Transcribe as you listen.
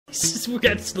We're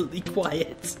absolutely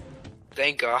quiet.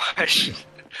 Thank gosh.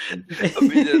 I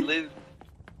mean, at least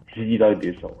You don't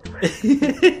do so.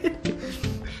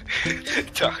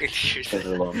 talking to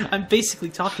yourself. I'm basically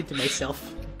talking to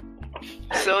myself.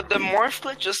 So the morph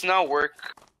glitch does not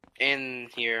work in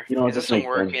here. You know, It doesn't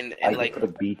work in I like put a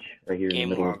beach right here in game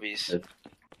the middle. lobbies.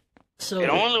 So It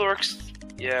only works.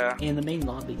 Yeah. in the main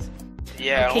lobbies.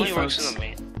 Yeah. Okay, It only works folks. in the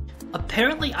main.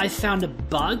 Apparently, I found a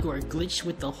bug or a glitch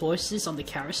with the horses on the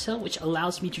carousel, which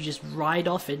allows me to just ride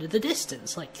off into the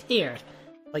distance, like here,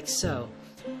 like so.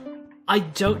 I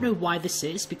don't know why this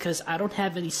is, because I don't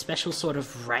have any special sort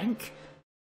of rank.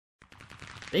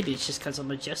 Maybe it's just because I'm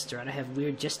a jester and I have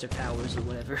weird jester powers or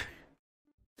whatever.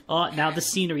 Oh, now the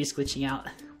scenery is glitching out.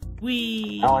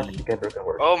 Whee! Oh, I think I broke the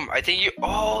word. I think you.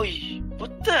 Oh,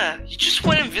 what the? You just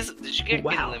went invisible. Did you get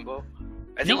Wow. in limbo?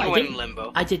 I think No, you I went in didn't.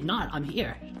 limbo. I did not. I'm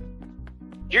here.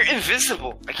 You're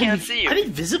invisible. I can't see you. I'm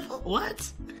invisible?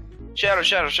 What?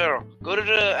 Shadow. Go to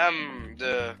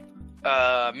the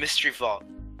mystery vault.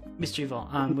 Mystery Vault.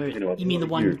 You know what, You mean the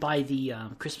over one here. by the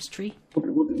Christmas tree? What are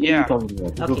you Yeah. talking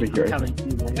about? It's Okay, over I'm here. coming.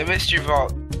 The mystery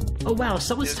vault. Oh wow,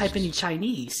 someone's Yes. typing in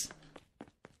Chinese.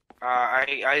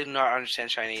 I do not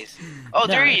understand Chinese. Oh,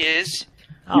 there No. he is.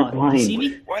 Oh, blind. you see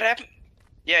me? What happened?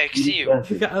 Yeah, I can see you.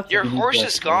 You got up Your there. horse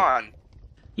is gone.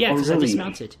 Yeah, Oh, because I really?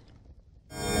 dismounted.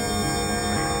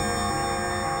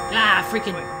 Ah,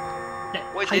 freaking.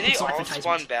 Wait, did they Hypixel all advertisements.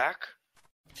 spawn back?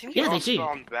 I think Yeah, all they do.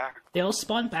 spawned back. They all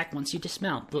spawn back once you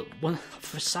dismount, but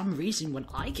for some reason, when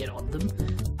I get on them,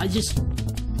 I just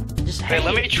Hey, hang.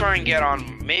 let me try and get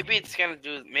on. Maybe it's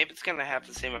gonna have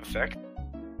the same effect.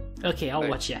 Okay, I'll Wait.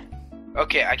 watch you.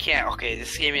 Okay, I can't. Okay,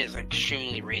 this game is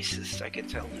extremely racist. I can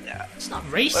tell you that. It's not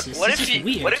But racist. what it's if just you?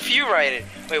 weird. What if you write it?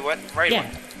 Wait, what? Write Yeah,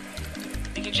 one.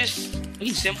 You can just. I can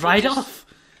just simply ride just- off.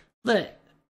 Look,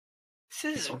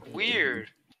 This is weird.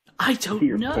 I See don't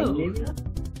your know. ping game?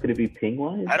 Could it be ping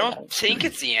wise? I don't think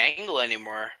it's the angle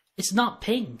anymore. It's not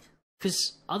ping,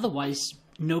 because otherwise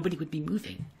nobody would be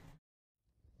moving.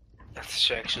 That's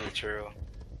actually true.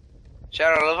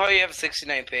 Shadow, I love how you have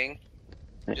 69 ping.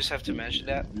 You just have to mention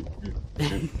that.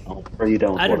 Oh, or you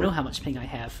don't. I don't know how much ping I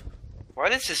have.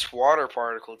 What is this water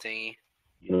particle thingy?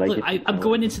 You like Look, it? I'm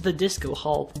going into the disco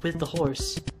hall with the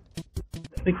horse.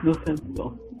 That makes no sense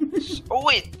though. Oh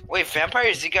wait,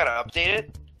 Vampires, you gotta update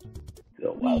it?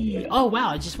 Oh, wow. Yeah. Oh wow!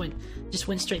 I just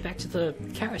went straight back to the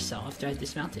carousel after I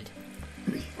dismounted.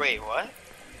 Wait, what?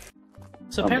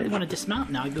 So apparently, when I dismount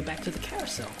now, I go back to the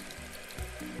carousel.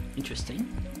 Interesting.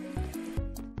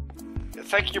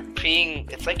 It's like you're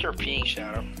peeing,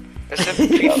 Shadow. Except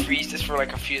ping freezes for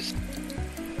like a few.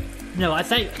 No, I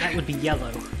thought that would be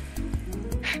yellow.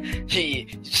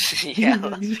 Yeah,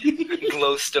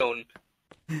 glowstone.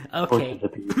 Okay,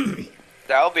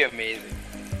 That would be amazing.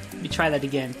 let me try that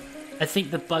again. I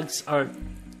think the bugs are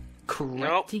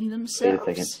correcting themselves.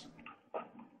 Wait a second.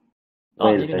 Oh,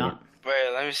 Wait a maybe second. not.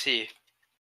 Wait, let me see.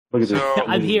 Look at this. So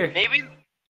I'm here.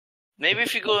 maybe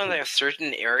if you go in like a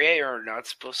certain area, you're not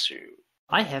supposed to.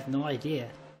 I have no idea.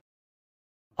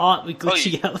 Oh, we're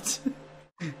glitching out.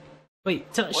 Wait,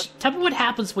 What? tell me what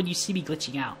happens when you see me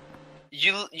glitching out.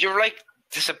 You're like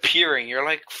disappearing. You're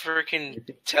like freaking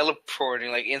teleporting,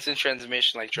 like instant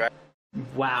transmission, like drag.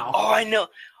 Wow. Oh, I know.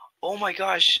 Oh my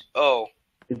gosh. Oh.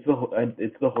 It's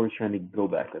the horse trying to go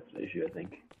back. That's the issue, I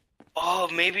think. Oh,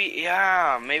 maybe.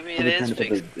 Yeah. Maybe it They're is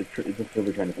trying to put fixed. it's a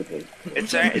silver trying to put the.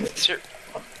 It's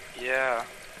yeah.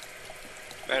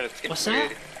 Man, it's What's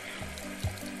weird. that?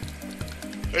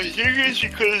 I think it's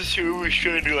because who was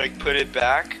trying to like put it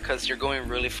back because you're going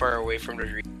really far away from the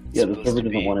region. it's Yeah, the supposed server to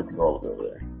doesn't be. want it to go all the way over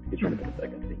there. He's trying to put it back,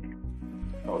 I think.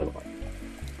 Oh, never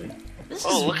mind. This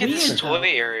Oh, is look at this weird, toy though.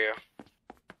 area.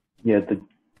 Yeah, the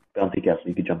bounty castle.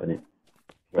 You could jump in it.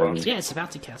 Right. Yeah, it's a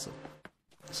bounty castle.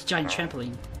 It's a giant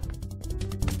trampoline.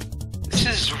 This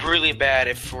is really bad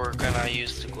if we're gonna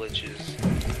use the glitches.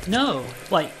 No,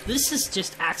 like, this is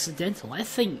just accidental. I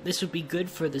think this would be good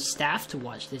for the staff to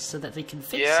watch this so that they can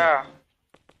fix Yeah. it.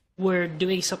 We're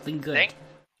doing something good.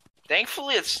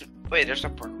 Thankfully, it's wait. There's no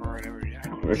parkour or whatever. Yeah.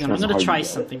 Hang on, I'm gonna try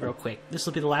something real quick. This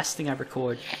will be the last thing I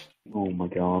record. Oh my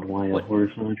god, why a What?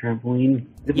 horse on a trampoline?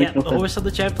 It Yeah, makes no the sense. horse on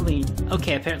the trampoline.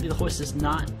 Okay, apparently the horse is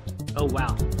not. Oh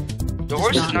wow. The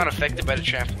horse is not affected by the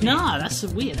trampoline. Nah, that's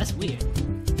weird. That's weird.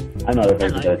 I'm not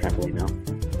affected by Hello. a trampoline now.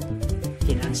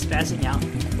 Okay, now I'm spazzing out.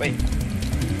 Wait.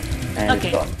 And Okay.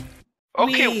 it's gone.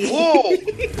 Okay. Wee. Whoa.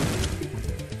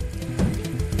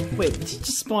 Wait, did you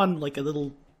just spawn like a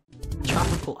little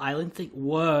tropical island thing?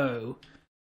 Whoa.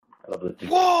 I love this thing.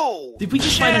 Whoa. Did we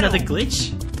just find another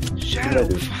glitch? Shadow.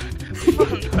 What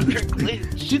did Another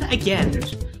glitch. Do that again.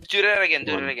 Do that again.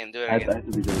 Do it again. Do it I again. have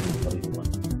to be doing this other one.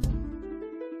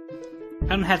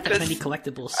 don't have that 'Cause many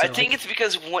collectibles. I So think it's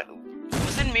because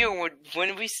wasn't me or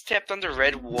when we stepped on the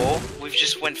red wall, we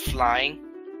just went flying.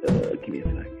 Give me a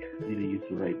sec. I need to use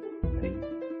the right thing.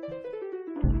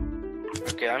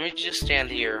 Okay, let me just stand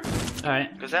here.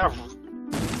 Alright. Because that.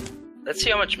 Let's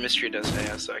see how much mystery does it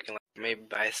have, so I can like, maybe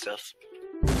buy stuff.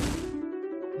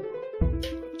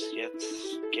 Let's get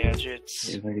gadgets.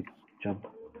 If I could jump.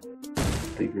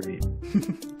 Figure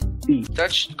it.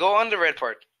 Touch. Go on the red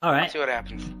part. Alright. See what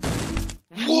happens.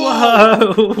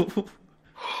 Whoa!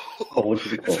 Oh, what's it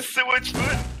This called? is so much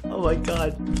fun. Oh my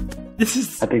god. This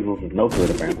is. Hypixel says no to it,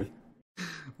 apparently.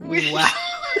 Wow.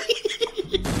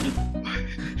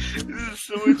 This is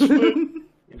so much fun.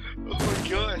 Oh my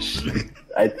gosh.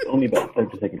 It's only about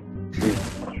 30 seconds.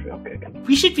 Okay,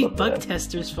 We should be bug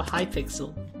testers for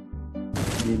Hypixel.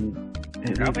 I mean,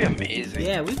 That'd be amazing.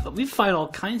 Yeah, we find all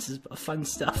kinds of fun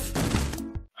stuff.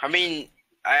 I mean,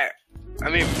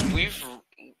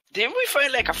 didn't we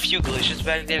find like a few glitches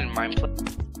back then in Minecraft?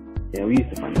 yeah, we used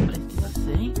to find it. I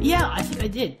think. Yeah, I think I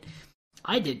did.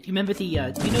 I did. You remember the?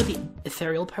 Do you know the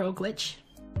ethereal pearl glitch?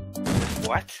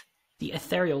 What? The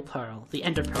ethereal pearl, the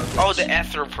ender pearl glitch. Oh, the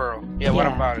Ether Pearl. Yeah, what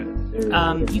Yeah. about it?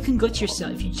 You can glitch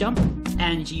yourself if you jump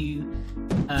and you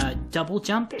double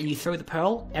jump and you throw the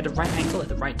pearl at a right angle at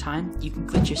the right time. You can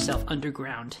glitch yourself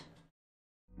underground.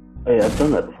 Oh yeah, I've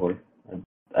done that before.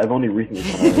 I've only recently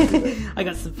found out how to do that. I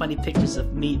got some funny pictures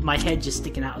of my head just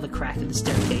sticking out of the crack of the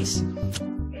staircase.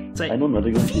 It's like, I know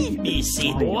another good feed me,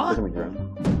 Seymour.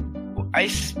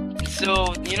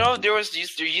 So you know there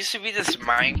used to be this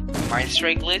Mind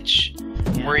Strike glitch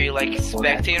where you like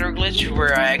spectator glitch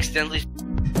where I accidentally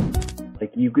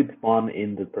Like you could spawn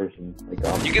in the person.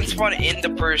 Like you can spawn in the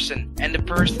person and the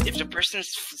person if the person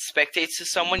spectates to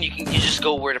someone you just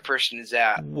go where the person is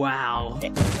at. Wow.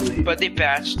 But they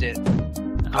patched it.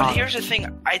 But here's the thing,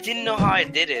 I didn't know how I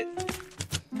did it.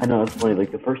 I know it's funny.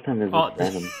 Like the first time it was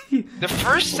random. The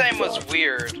first time was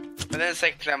weird, but then the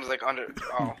second time was like under.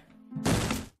 Oh.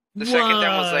 The second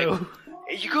time was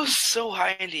like, you go so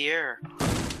high in the air.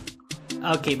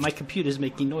 Okay, my computer's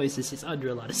making noises. It's under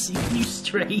a lot of CPU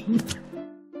strain.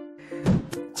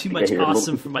 Too much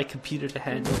awesome for my computer to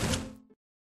handle.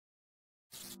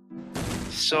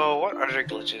 So, what other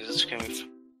glitches can we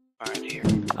find here?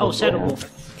 Oh, Shadow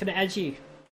Wolf. Can I add you?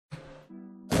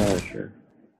 Sure.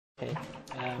 Okay.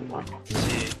 Let's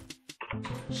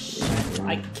see.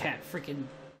 I can't freaking.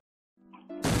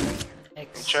 I'm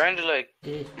trying to like.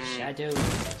 Shadow.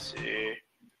 Let's see.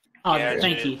 Oh, Gadgets.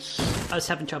 thank you. I was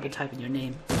having trouble typing your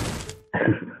name.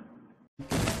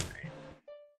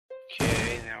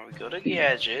 Okay, now we go to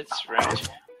gadgets. Right.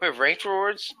 Wait, ranked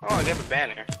rewards? Oh, I got the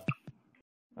banner.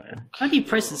 How many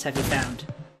presents have you found?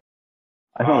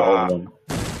 I found all of them.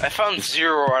 I found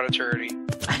 0 out of 30.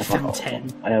 I found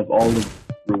 10. I have all the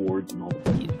rewards and all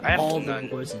the I have all none. the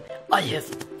rewards. I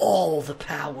have all the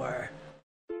power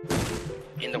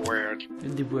In the world.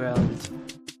 in the world.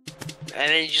 And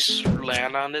then you just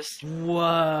land on this.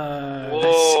 Whoa, Whoa.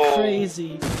 that's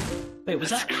crazy. Wait, was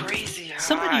That's that crazy high.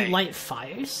 somebody light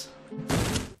fires?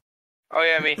 Oh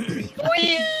yeah, me.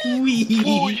 Wee.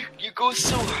 Whoa, you go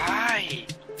so high.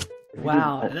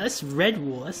 Wow, that's red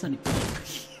wool. That's not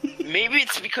even. Maybe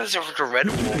it's because of the red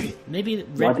wool. Maybe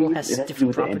No, I red wool think has it has to do different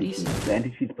with the properties. anti-cheat. The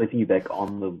anti-cheat's placing you back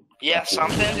on the. Yeah, black wool.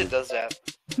 sometimes it does that.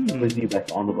 Placing you back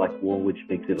on the black wool, which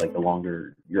makes it like the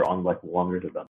longer you're on the black wool longer, the better.